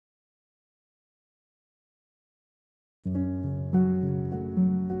A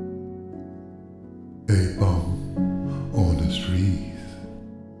bum on the streets.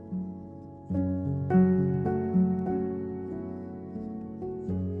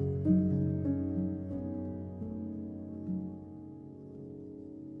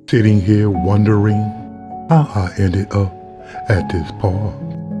 Sitting here wondering how I ended up at this park,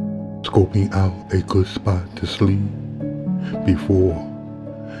 scoping out a good spot to sleep before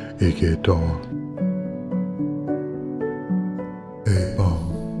it get dark. A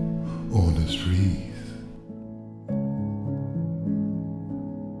bum on the streets.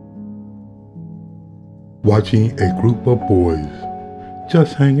 Watching a group of boys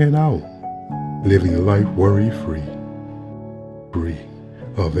just hanging out, living life worry-free, free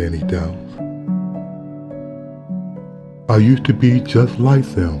of any doubt. I used to be just like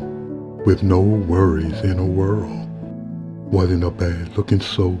them, with no worries in the world. Wasn't a bad-looking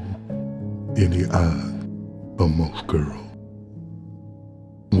soul in the eyes of most girls.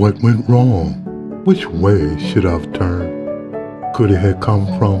 What went wrong? Which way should I have turned? Could it have come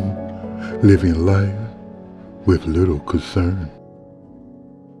from living life with little concern?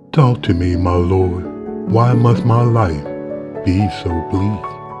 Talk to me, my Lord, why must my life be so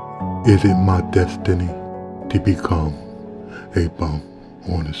bleak? Is it my destiny to become a bum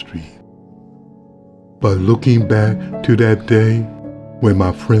on the street? But looking back to that day when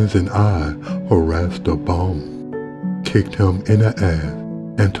my friends and I harassed a bum, kicked him in the ass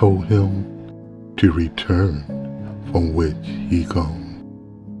and told him to return from which he come.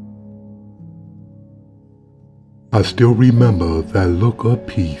 I still remember that look of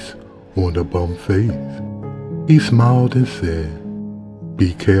peace on the bum face. He smiled and said,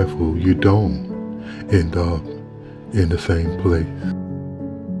 "Be careful you don't end up in the same place."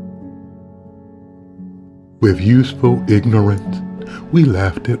 With useful ignorance, we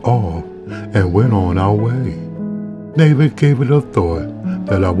laughed it off and went on our way. Never gave it a thought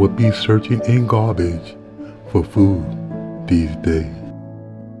that I would be searching in garbage for food these days.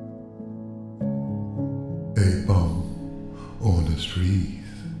 A bum on the streets.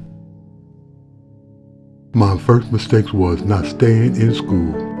 My first mistake was not staying in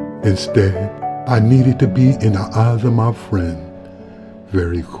school. Instead, I needed to be in the eyes of my friend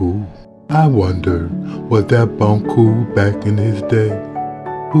very cool. I wondered, was that bum cool back in his day?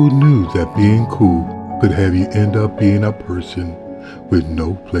 Who knew that being cool could have you end up being a person with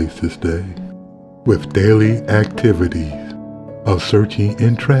no place to stay? With daily activities of searching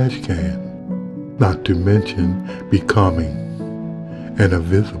in trash cans, not to mention becoming an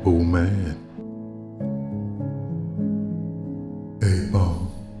invisible man. A bum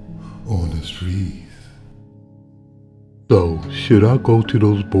on the streets. So, should I go to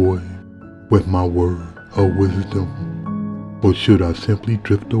those boys with my word of wisdom? Or should I simply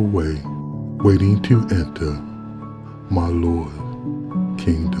drift away, waiting to enter my Lord's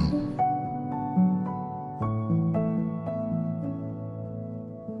kingdom?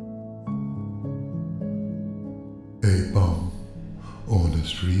 A bum on the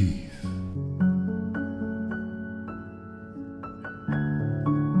streets.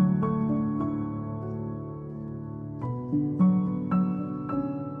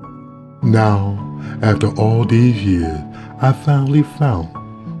 Now, after all these years, I finally found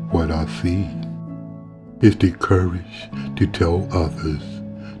what I see. It's the courage to tell others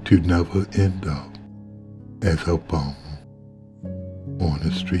to never end up as a bum on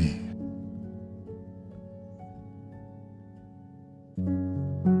the street.